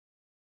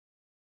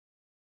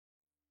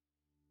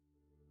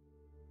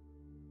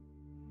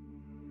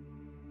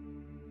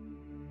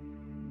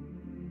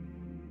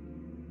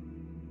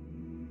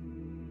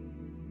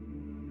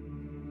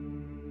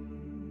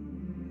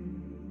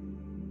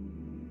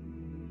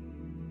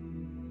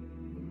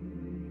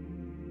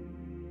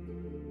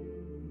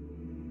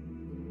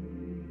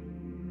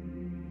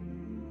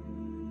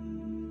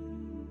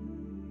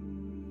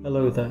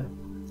Hello there.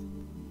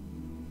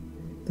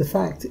 The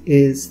fact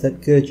is that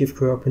Gurdjieff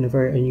grew up in a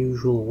very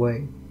unusual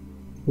way,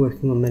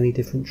 working on many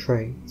different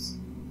trades.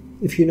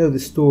 If you know the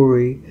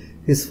story,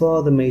 his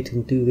father made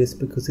him do this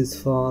because his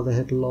father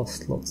had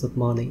lost lots of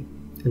money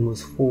and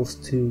was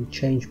forced to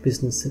change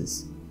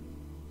businesses,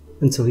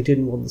 and so he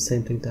didn't want the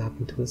same thing to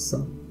happen to his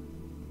son.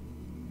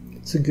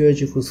 So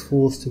Gurdjieff was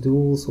forced to do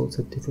all sorts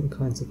of different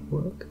kinds of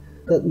work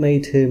that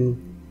made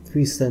him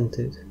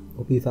three-centered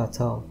or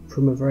bivatal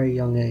from a very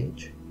young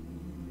age.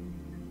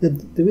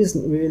 There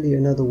isn't really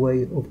another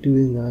way of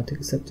doing that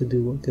except to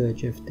do what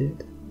Gurdjieff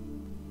did.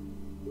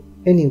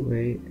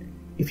 Anyway,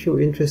 if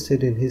you're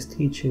interested in his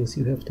teachings,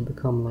 you have to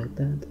become like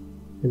that,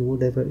 and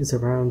whatever is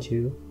around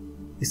you,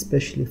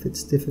 especially if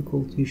it's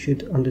difficult, you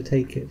should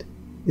undertake it,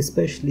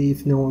 especially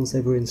if no one's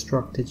ever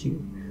instructed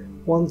you.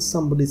 Once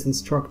somebody's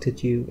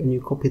instructed you and you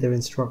copy their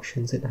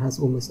instructions, it has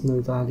almost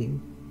no value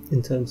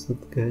in terms of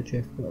the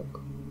Gurdjieff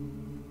work.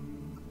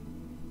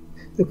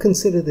 Now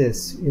consider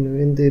this,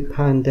 in the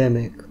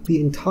pandemic, the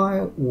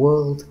entire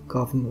world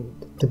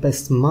government, the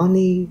best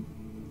money,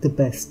 the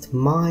best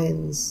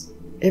minds,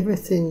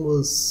 everything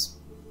was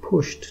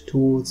pushed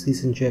towards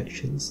these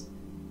injections,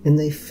 and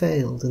they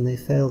failed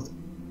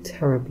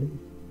terribly.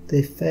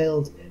 They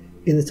failed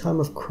in a time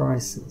of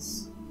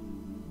crisis.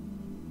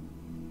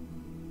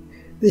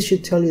 This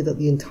should tell you that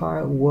the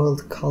entire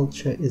world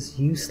culture is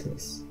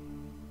useless.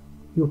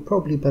 You're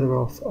probably better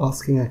off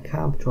asking a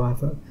cab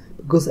driver,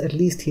 because at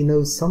least he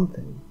knows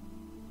something.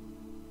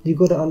 You've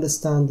got to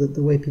understand that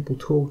the way people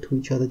talk to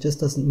each other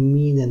just doesn't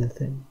mean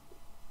anything.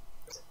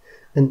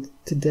 And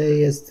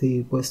today, as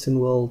the Western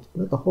world,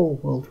 the whole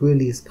world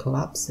really is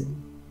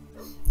collapsing,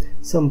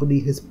 somebody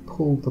has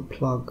pulled the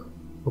plug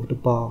of the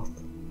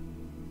bath.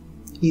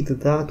 Either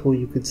that, or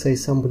you could say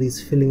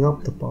somebody's filling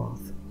up the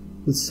bath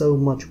with so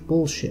much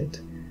bullshit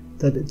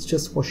that it's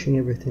just washing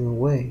everything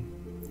away.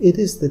 It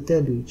is the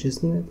deluge,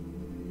 isn't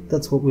it?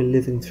 That's what we're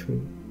living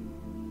through.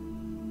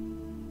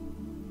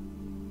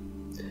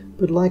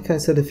 But like I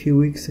said a few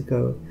weeks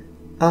ago,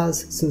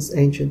 as since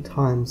ancient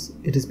times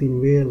it has been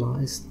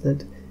realized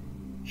that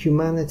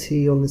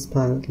humanity on this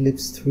planet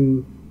lives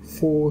through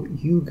 4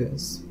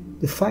 yugas.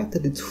 The fact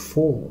that it's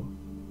 4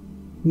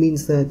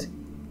 means that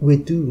we're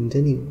doomed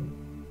anyway,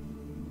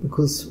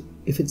 because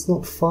if it's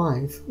not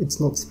 5, it's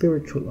not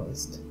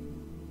spiritualized.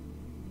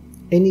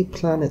 Any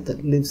planet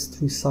that lives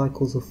through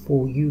cycles of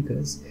 4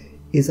 yugas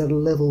is at a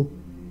level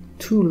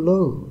too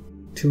low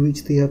to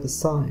reach the other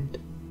side.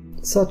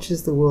 Such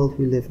is the world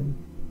we live in.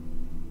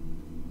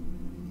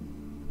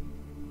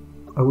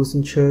 I was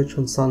in church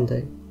on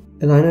Sunday,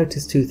 and I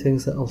noticed 2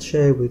 things that I'll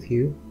share with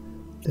you.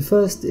 The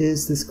first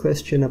is this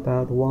question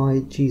about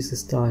why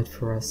Jesus died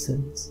for our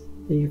sins.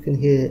 And you can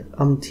hear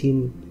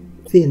umpteen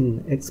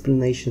thin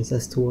explanations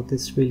as to what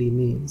this really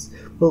means.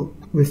 Well,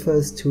 it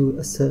refers to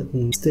a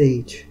certain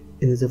stage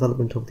in the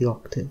development of the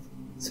octave.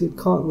 So it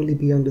can't really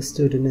be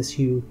understood unless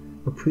you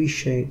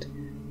appreciate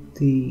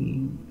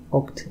the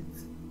octave.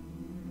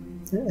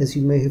 As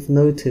you may have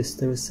noticed,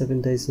 there are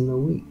 7 days in a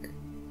week.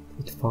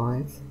 There's 5,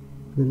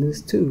 and then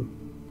there's 2,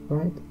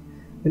 right?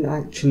 And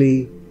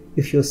actually,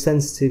 if you're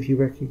sensitive, you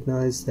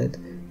recognize that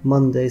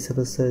Mondays have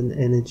a certain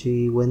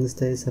energy,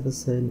 Wednesdays have a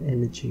certain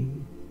energy,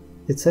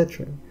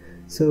 etc.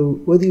 So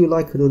whether you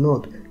like it or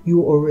not,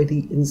 you're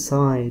already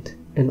inside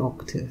an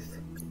octave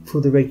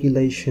for the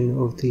regulation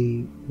of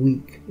the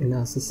week in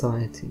our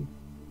society.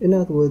 In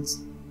other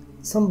words,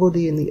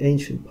 somebody in the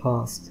ancient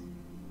past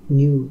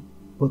knew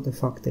what the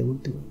fuck they were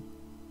doing.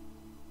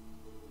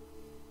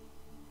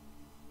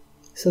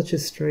 Such a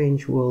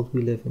strange world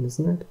we live in,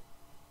 isn't it?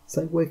 It's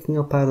like waking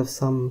up out of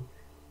some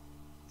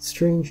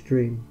strange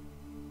dream.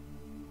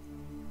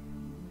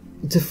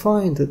 To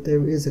find that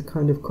there is a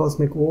kind of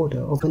cosmic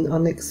order of an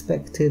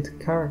unexpected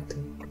character.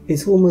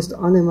 It's almost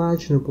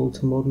unimaginable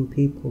to modern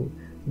people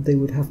that they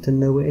would have to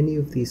know any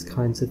of these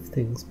kinds of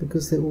things,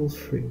 because they're all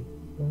free.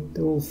 Right?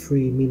 They're all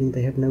free, meaning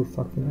they have no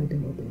fucking idea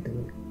what they're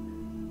doing.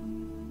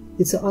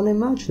 It's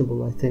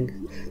unimaginable, I think,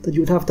 that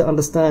you would have to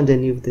understand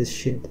any of this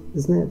shit,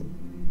 isn't it?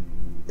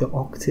 The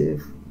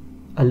octave,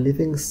 a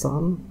living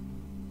sun?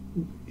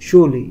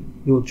 Surely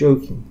you're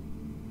joking.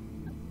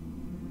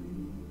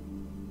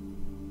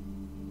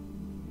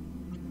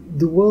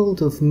 The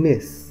world of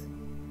myth,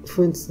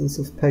 for instance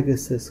of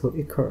Pegasus or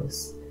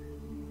Icarus,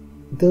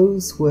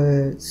 those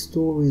were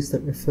stories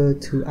that refer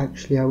to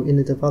actually our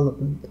inner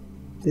development.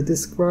 They're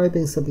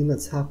describing something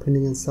that's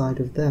happening inside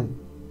of them.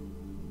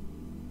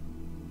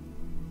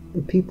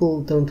 But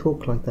people don't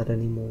talk like that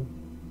anymore,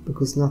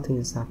 because nothing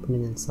is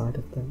happening inside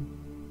of them.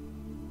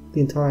 The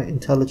entire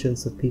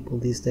intelligence of people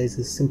these days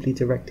is simply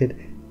directed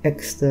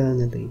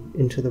externally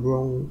into the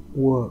wrong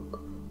work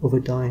of a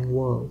dying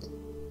world.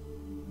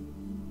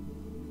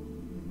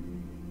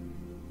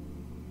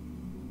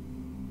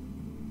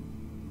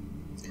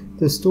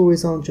 Those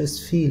stories aren't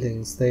just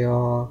feelings, they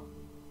are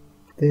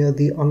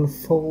the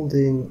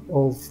unfolding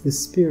of the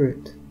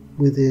spirit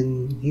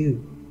within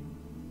you.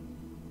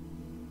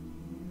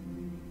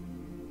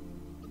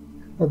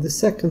 The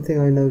second thing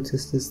I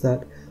noticed is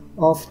that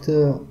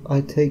after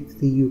I take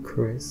the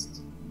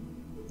Eucharist,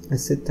 I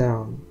sit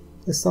down.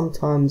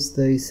 Sometimes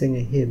they sing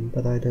a hymn,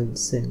 but I don't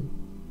sing.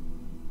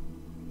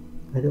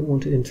 I don't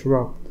want to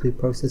interrupt the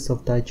process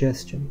of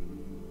digestion.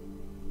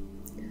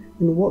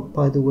 And what,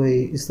 by the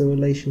way, is the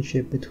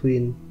relationship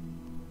between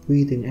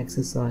breathing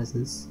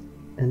exercises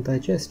and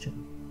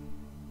digestion?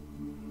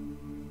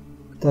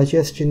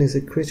 Digestion is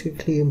a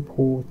critically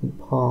important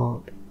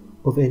part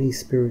of any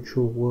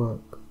spiritual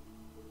work.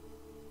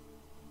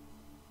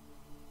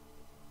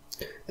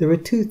 There are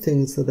two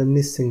things that are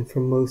missing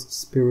from most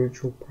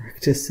spiritual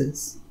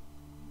practices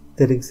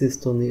that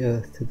exist on the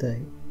earth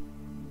today.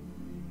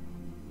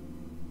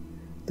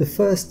 The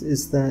first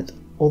is that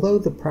although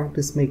the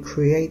practice may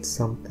create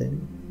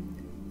something,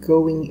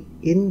 going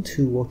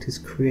into what is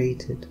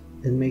created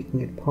and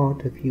making it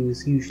part of you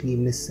is usually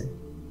missing.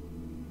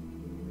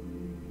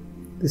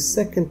 The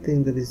second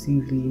thing that is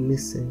usually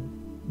missing,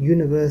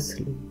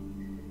 universally,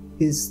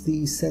 is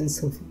the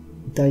sense of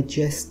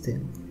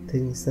digesting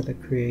things that are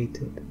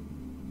created.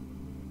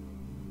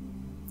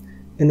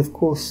 And of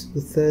course,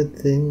 the third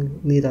thing,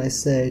 need I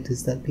say it,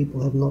 is that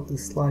people have not the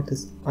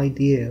slightest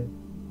idea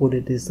what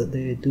it is that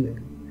they are doing.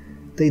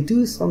 They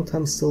do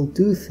sometimes still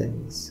do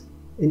things,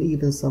 and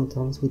even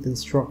sometimes with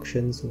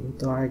instructions or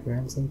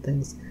diagrams and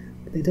things,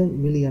 but they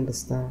don't really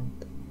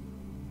understand.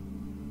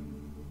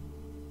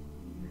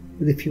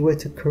 But if you were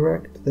to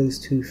correct those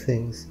two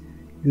things,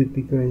 you would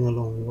be going a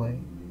long way.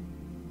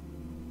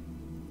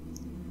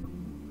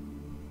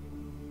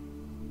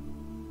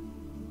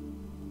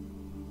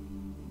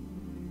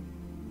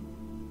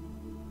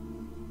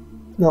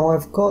 Now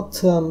I've got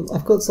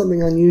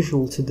something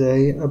unusual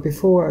today.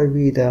 Before I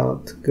read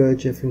out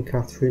Gurdjieff and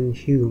Kathryn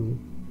Hulme,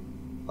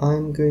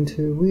 I'm going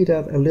to read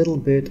out a little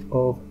bit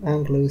of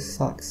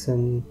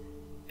Anglo-Saxon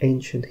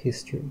ancient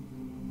history.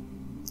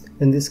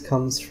 And this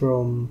comes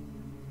from,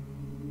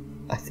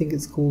 I think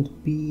it's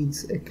called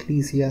Bede's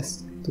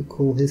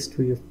Ecclesiastical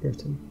History of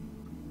Britain.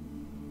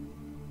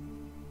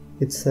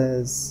 It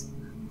says,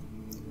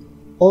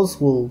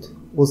 Oswald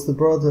was the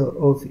brother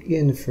of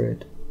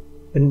Eanfrid,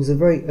 and was a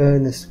very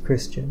earnest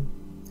Christian.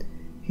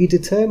 He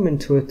determined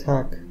to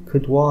attack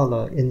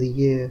Cudwalla in the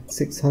year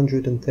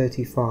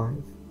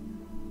 635,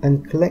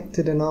 and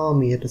collected an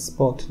army at a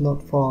spot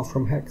not far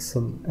from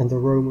Hexham and the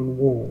Roman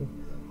wall,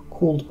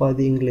 called by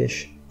the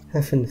English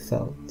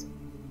Heffenfeld.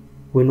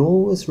 When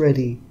all was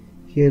ready,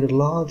 he had a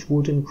large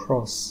wooden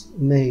cross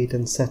made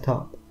and set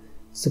up,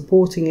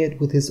 supporting it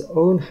with his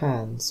own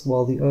hands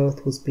while the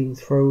earth was being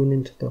thrown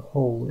into the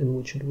hole in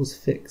which it was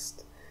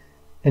fixed,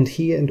 and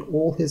he and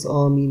all his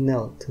army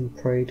knelt and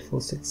prayed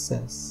for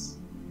success.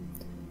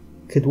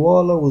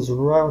 Cudwalla was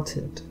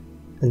routed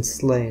and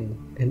slain,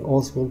 and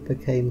Oswald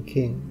became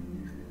king.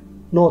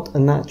 Not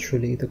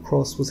unnaturally, the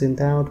cross was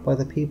endowed by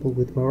the people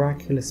with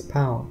miraculous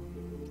power.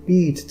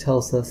 Bede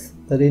tells us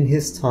that in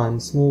his time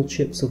small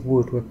chips of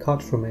wood were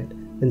cut from it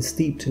and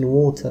steeped in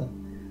water,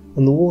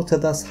 and the water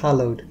thus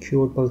hallowed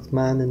cured both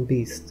man and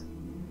beast.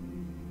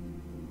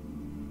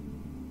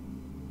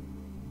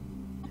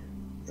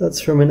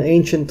 That's from an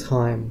ancient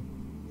time,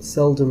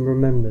 seldom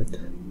remembered.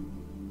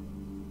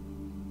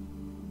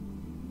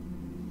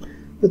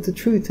 But the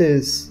truth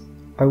is,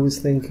 I was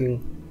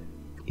thinking,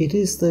 it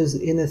is those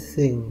inner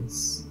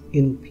things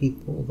in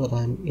people that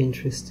I'm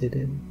interested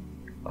in.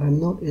 I'm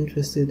not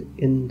interested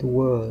in the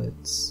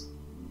words,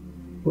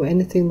 or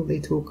anything that they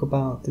talk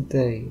about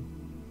today,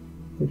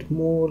 but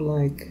more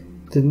like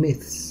the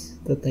myths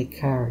that they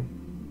carry.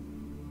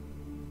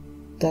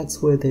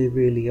 That's where they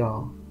really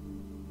are.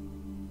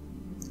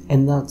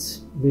 And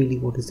that's really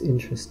what is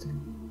interesting.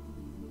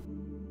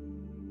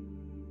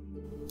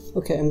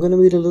 Okay, I'm going to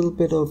read a little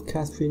bit of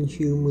Kathryn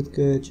Hulme with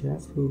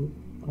Gurdjieff, who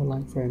I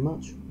like very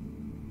much.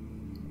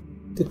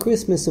 The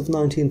Christmas of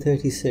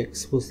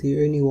 1936 was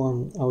the only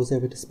one I was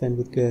ever to spend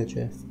with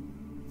Gurdjieff.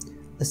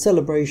 A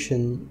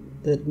celebration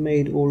that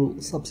made all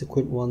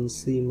subsequent ones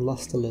seem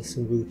lustreless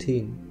and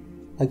routine.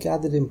 I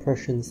gathered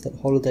impressions that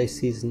holiday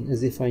season,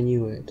 as if I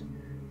knew it,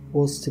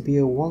 was to be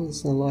a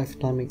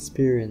once-in-a-lifetime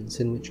experience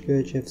in which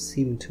Gurdjieff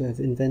seemed to have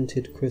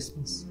invented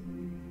Christmas.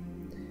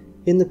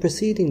 In the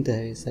preceding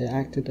days I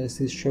acted as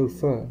his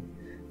chauffeur,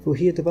 for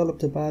he had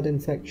developed a bad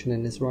infection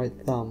in his right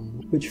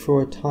thumb, which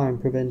for a time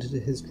prevented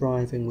his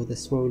driving with a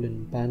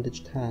swollen,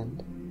 bandaged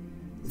hand.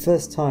 The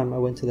first time I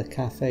went to the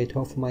cafe to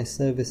offer my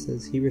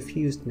services, he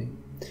refused me,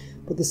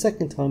 but the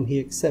second time he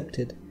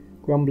accepted,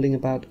 grumbling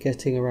about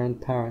getting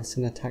around Paris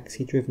in a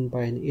taxi driven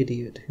by an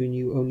idiot who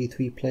knew only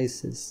 3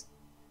 places: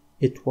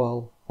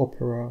 Étoile,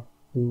 Opera,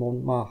 and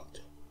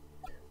Montmartre.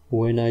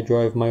 "When I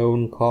drive my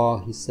own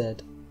car," he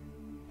said,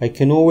 "I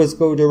can always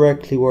go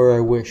directly where I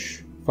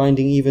wish,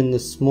 finding even the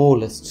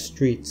smallest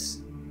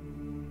streets."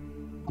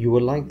 "You were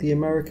like the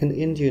American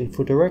Indian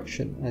for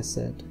direction," I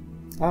said.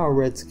 "Our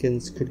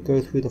redskins could go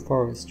through the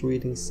forest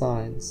reading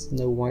signs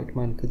no white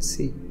man could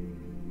see."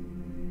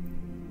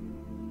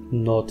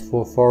 "Not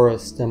for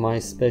forest am I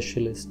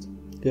specialist,"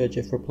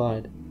 Gurdjieff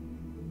replied,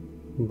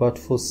 "but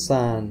for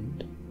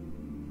sand.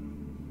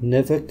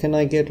 Never can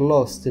I get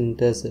lost in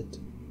desert.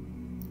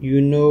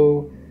 You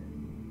know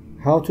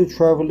How to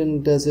travel in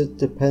the desert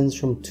depends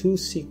from two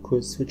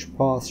secrets which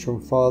pass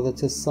from father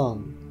to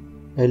son,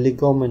 a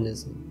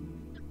legomenism.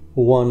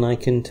 One I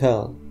can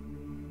tell.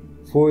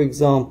 For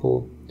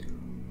example,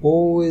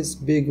 always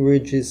big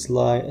ridges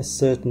lie a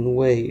certain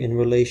way in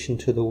relation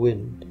to the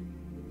wind.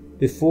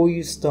 Before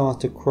you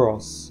start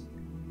across,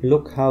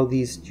 look how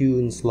these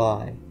dunes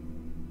lie.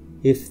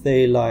 If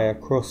they lie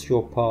across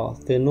your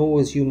path, then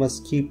always you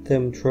must keep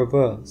them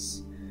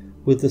traverse,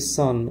 with the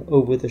sun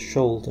over the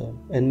shoulder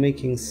and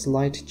making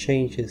slight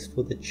changes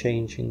for the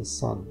changing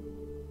sun.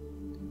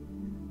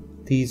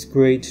 These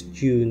great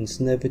dunes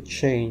never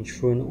change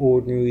for an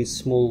ordinary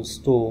small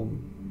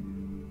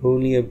storm.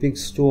 Only a big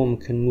storm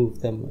can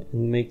move them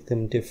and make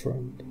them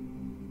different.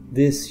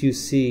 This, you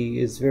see,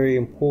 is very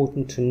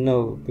important to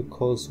know,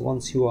 because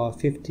once you are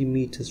 50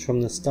 meters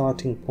from the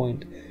starting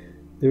point,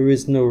 there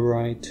is no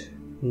right,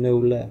 no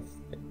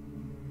left.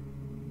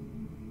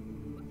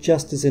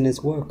 Just as in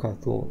his work, I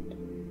thought.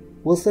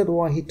 Was that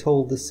why he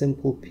told the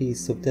simple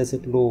piece of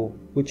desert lore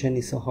which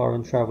any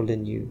Saharan traveller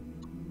knew?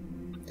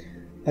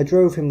 I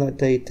drove him that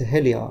day to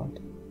Heliard,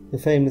 the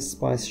famous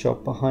spice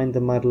shop behind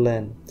the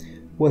Madeleine,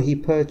 where he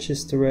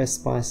purchased the rare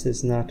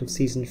spices and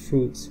out-of-season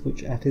fruits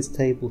which at his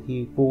table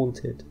he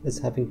vaunted as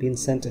having been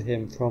sent to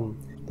him from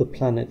the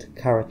planet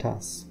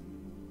Caritas.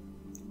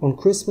 On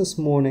Christmas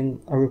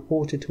morning I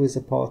reported to his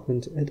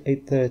apartment at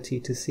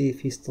 8:30 to see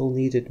if he still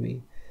needed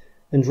me,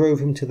 and drove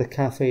him to the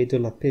Café de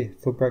la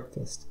Paix for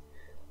breakfast.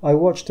 I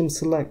watched him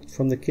select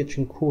from the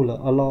kitchen cooler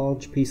a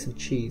large piece of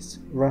cheese,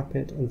 wrap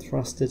it and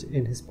thrust it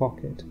in his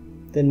pocket.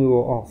 Then we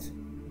were off.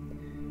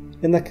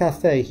 In the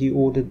café he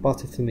ordered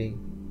butter for me.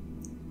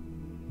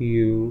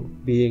 You,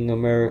 being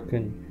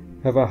American,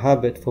 have a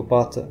habit for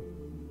butter.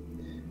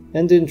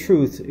 And in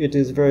truth it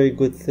is a very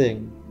good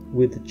thing,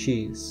 with the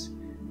cheese.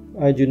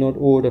 I do not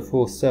order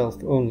for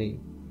self only,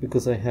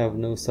 because I have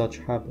no such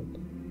habit.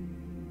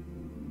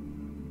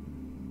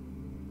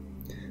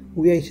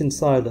 We ate in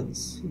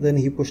silence. Then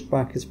he pushed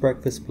back his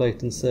breakfast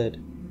plate and said,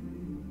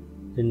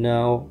 "And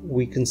now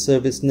we can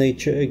service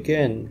nature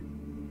again.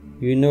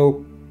 You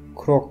know,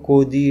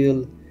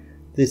 crocodile,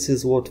 this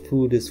is what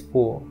food is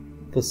for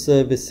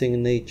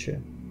servicing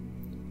nature.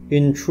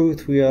 In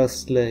truth we are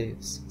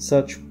slaves,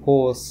 such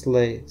poor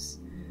slaves.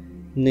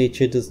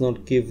 Nature does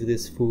not give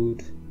this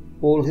food.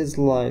 All his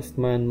life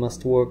man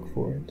must work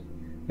for it,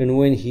 and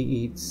when he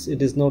eats,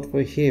 it is not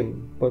for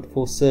him, but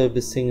for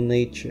servicing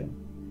nature.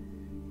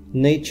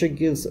 Nature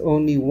gives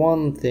only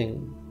one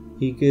thing.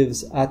 He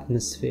gives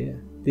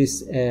atmosphere,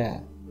 this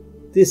air.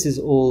 This is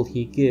all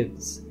he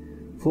gives.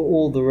 For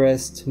all the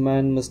rest,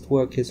 man must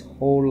work his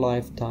whole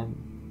lifetime."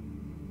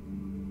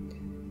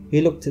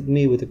 He looked at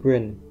me with a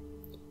grin.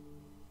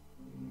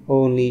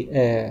 "Only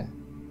air,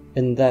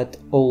 and that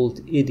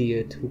old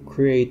idiot who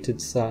created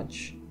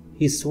such.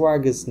 He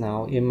swaggers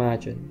now,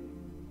 imagine.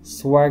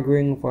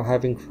 Swaggering for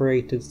having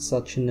created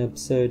such an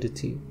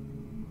absurdity."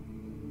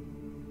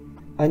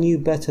 I knew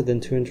better than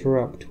to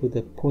interrupt with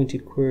a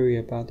pointed query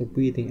about the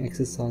breathing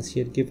exercise he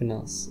had given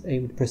us,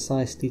 aimed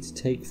precisely to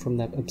take from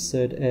that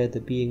absurd air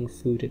the being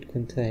food it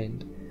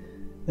contained,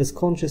 as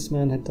conscious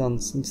man had done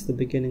since the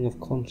beginning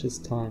of conscious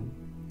time.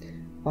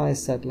 I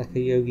sat like a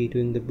yogi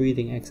doing the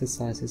breathing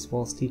exercises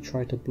whilst he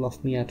tried to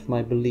bluff me out of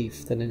my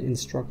belief that an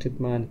instructed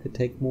man could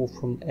take more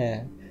from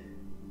air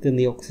than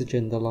the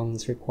oxygen the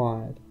lungs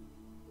required.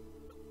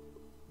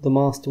 The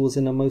master was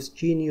in a most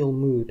genial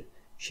mood.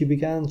 She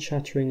began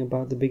chattering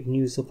about the big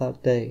news of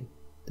that day.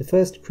 The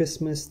first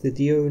Christmas the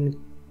Dione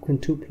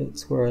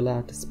quintuplets were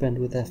allowed to spend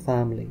with their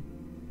family.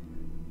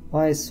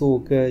 I saw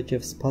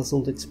Gurdjieff's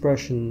puzzled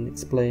expression and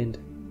explained,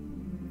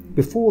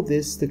 "Before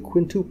this, the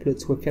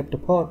quintuplets were kept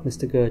apart,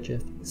 Mr.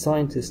 Gurdjieff.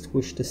 Scientists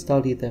wish to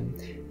study them.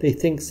 They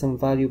think some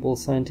valuable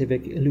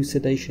scientific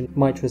elucidation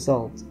might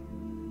result."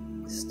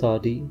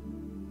 "Study?"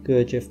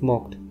 Gurdjieff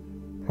mocked.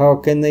 "How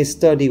can they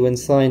study when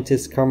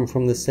scientists come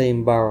from the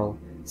same barrel?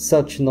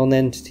 Such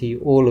nonentity,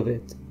 all of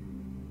it.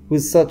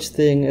 With such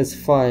thing as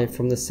 5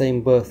 from the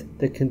same birth,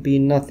 there can be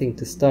nothing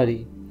to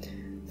study.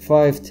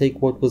 5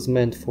 take what was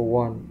meant for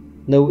 1.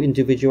 No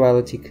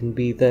individuality can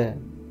be there."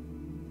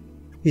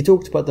 He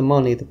talked about the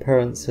money the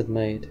parents had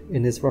made.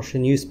 In his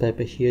Russian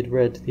newspaper he had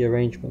read the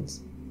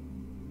arrangements.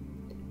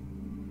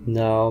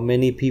 "Now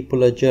many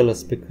people are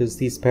jealous because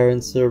these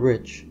parents are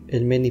rich,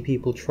 and many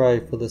people try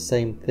for the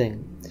same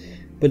thing.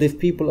 But if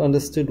people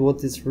understood what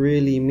this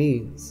really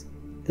means,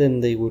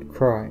 then they would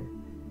cry.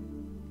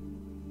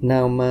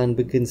 Now man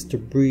begins to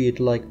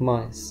breed like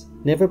mice.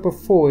 Never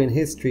before in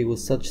history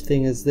was such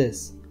thing as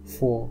this.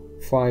 4,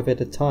 5 at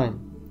a time.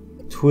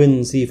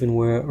 Twins even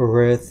were a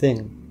rare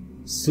thing.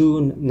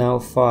 Soon now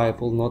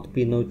 5 will not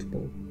be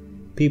notable.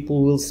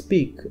 People will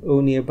speak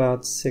only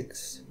about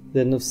 6,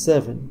 then of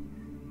 7.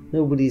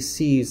 Nobody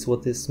sees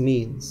what this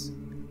means.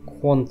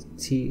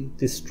 Quantity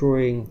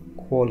destroying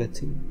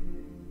quality."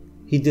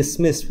 He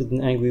dismissed with an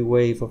angry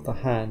wave of the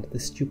hand the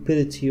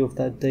stupidity of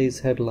that day's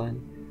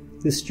headline,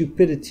 the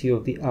stupidity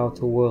of the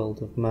outer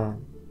world of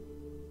man.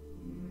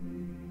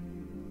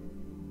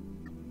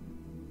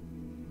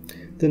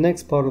 The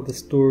next part of the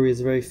story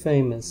is very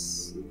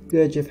famous.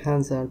 Gurdjieff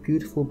hands out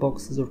beautiful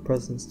boxes of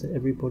presents to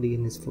everybody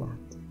in his flat.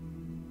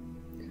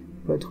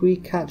 But we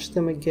catch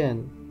them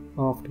again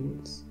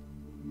afterwards.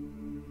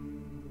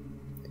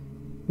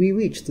 We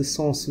reached the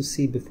Sans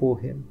Souci before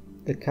him.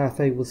 The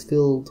cafe was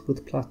filled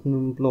with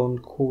platinum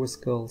blonde chorus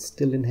girls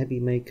still in heavy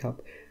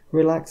makeup,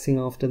 relaxing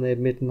after their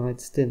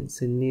midnight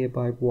stints in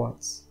nearby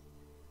boîtes.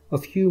 A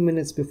few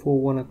minutes before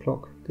 1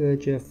 o'clock,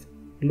 Gurdjieff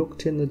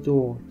looked in the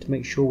door to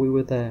make sure we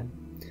were there.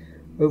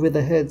 Over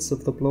the heads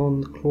of the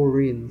blonde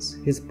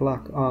chlorines, his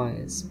black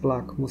eyes,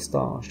 black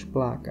moustache,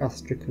 black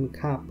astrakhan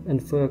cap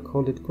and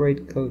fur-collared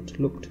greatcoat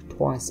looked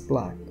twice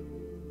black.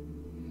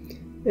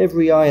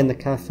 Every eye in the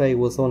cafe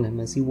was on him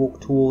as he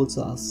walked towards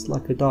us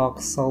like a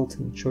dark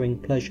sultan showing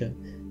pleasure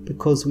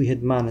because we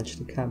had managed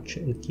to capture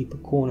and keep a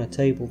corner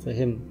table for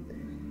him.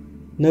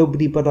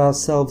 Nobody but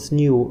ourselves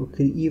knew or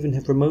could even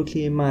have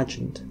remotely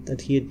imagined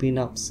that he had been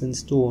up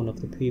since dawn of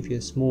the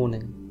previous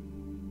morning.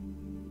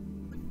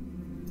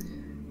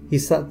 He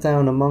sat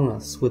down among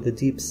us with a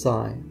deep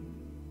sigh.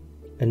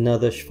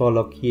 Another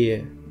Shvalok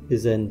year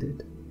is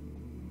ended.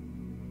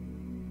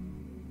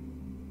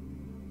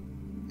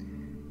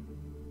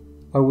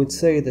 I would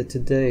say that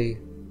today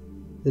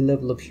the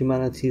level of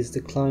humanity has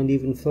declined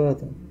even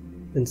further.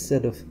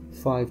 Instead of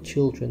 5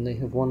 children, they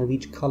have one of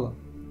each colour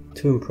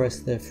to impress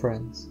their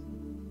friends.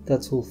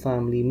 That's all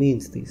family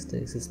means these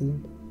days,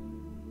 isn't it?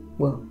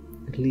 Well,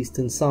 at least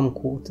in some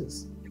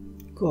quarters.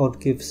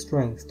 God gives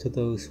strength to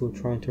those who are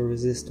trying to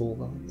resist all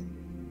that.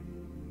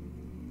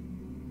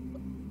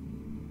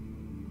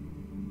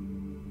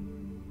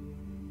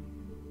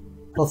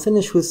 I'll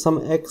finish with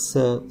some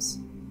excerpts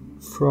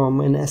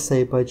from an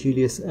essay by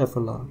Julius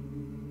Evola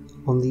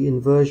on the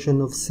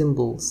inversion of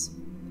symbols.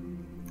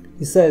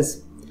 He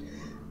says,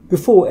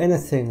 "Before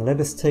anything,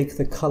 let us take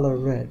the colour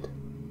red.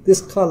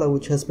 This colour,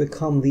 which has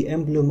become the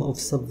emblem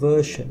of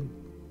subversion,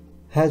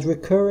 has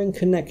recurring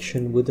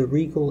connection with the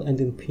regal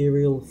and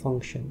imperial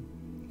function,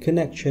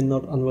 connection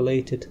not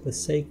unrelated to the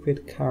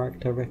sacred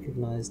character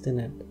recognized in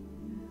it.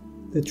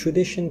 The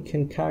tradition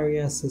can carry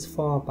us as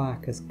far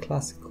back as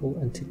classical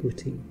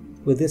antiquity,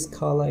 with this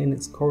colour in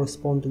its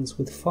correspondence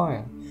with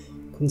fire,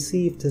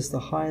 conceived as the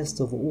highest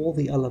of all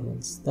the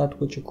elements, that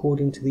which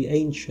according to the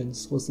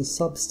ancients was the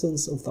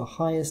substance of the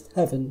highest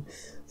heaven,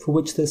 for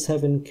which this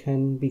heaven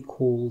can be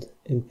called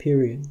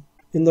Empyrean.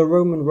 In the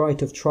Roman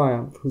Rite of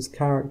Triumph, whose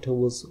character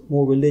was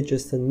more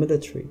religious than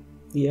military,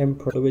 the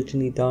emperor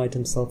originally dyed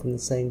himself in the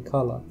same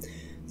colour,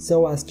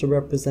 so as to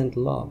represent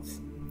love,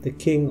 the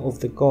king of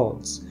the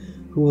gods,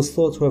 who was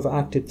thought to have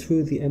acted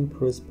through the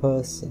emperor's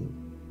person,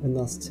 and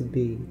thus to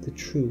be the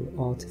true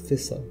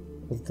artificer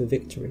of the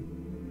victory.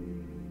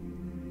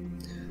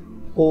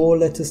 Or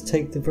let us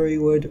take the very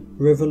word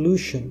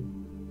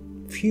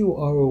revolution. Few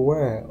are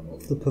aware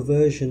of the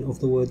perversion of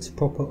the word's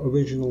proper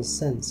original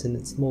sense in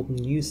its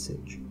modern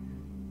usage.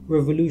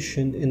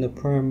 Revolution in the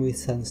primary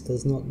sense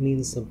does not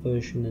mean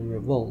subversion and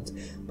revolt,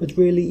 but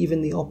really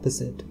even the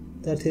opposite,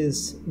 that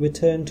is,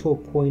 return to a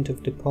point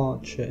of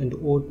departure and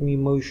ordinary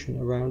motion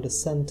around a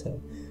centre,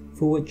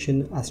 for which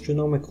in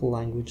astronomical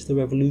language the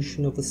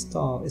revolution of a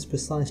star is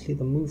precisely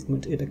the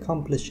movement it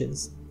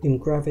accomplishes in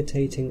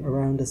gravitating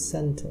around a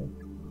centre.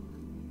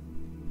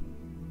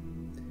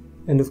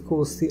 And of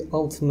course the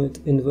ultimate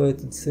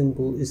inverted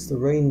symbol is the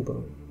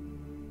rainbow,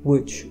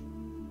 which,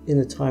 in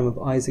the time of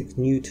Isaac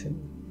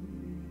Newton,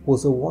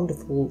 was a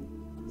wonderful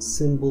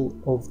symbol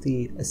of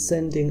the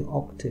ascending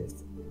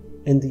octave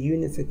and the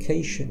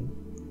unification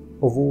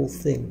of all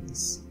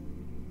things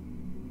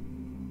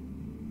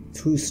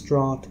through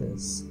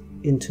stratas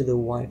into the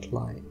white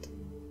light,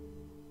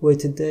 where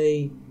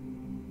today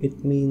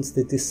it means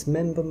the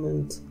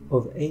dismemberment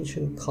of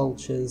ancient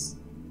cultures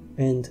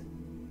and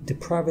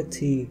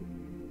depravity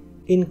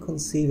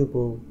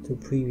inconceivable to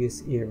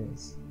previous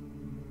eras,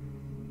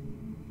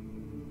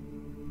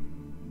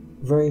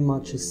 very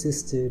much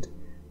assisted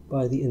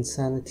by the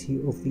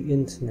insanity of the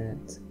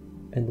internet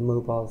and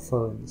mobile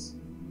phones.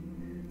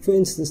 For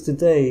instance,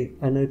 today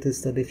I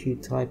noticed that if you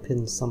type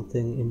in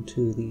something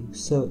into the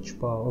search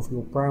bar of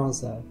your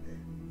browser,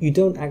 you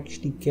don't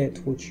actually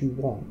get what you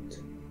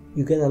want.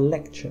 You get a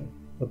lecture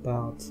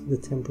about the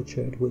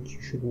temperature at which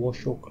you should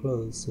wash your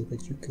clothes so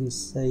that you can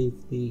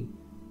save the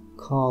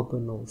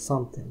carbon or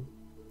something.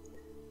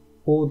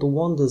 Or the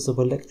wonders of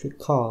electric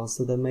cars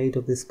that are made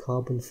of this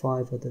carbon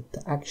fibre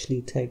that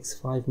actually takes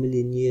 5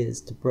 million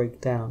years to break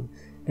down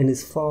and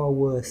is far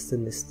worse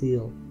than the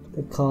steel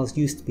that cars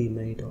used to be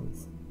made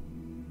of.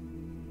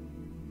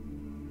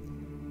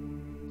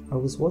 I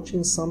was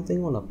watching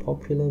something on a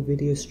popular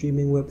video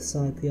streaming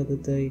website the other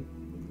day.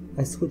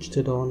 I switched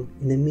it on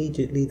and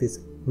immediately this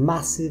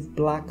massive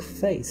black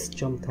face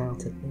jumped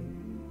out at me.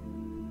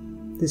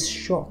 This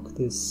shock,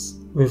 this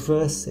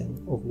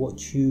reversing of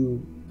what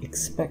you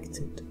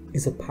expected,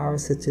 is a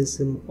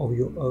parasitism of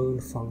your own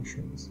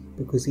functions,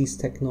 because these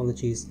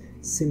technologies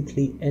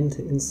simply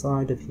enter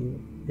inside of you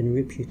and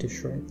rip you to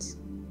shreds.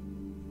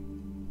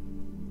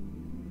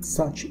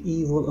 Such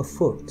evil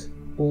afoot,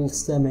 all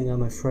stemming,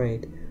 I'm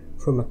afraid,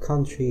 from a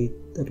country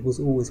that was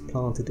always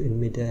planted in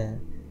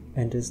mid-air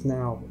and is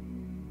now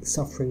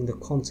suffering the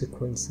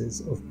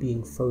consequences of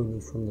being phony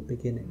from the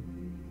beginning.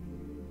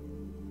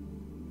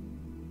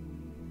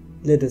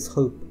 Let us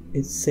hope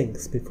it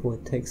sinks before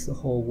it takes the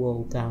whole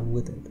world down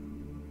with it.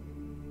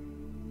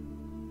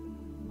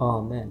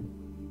 Amen.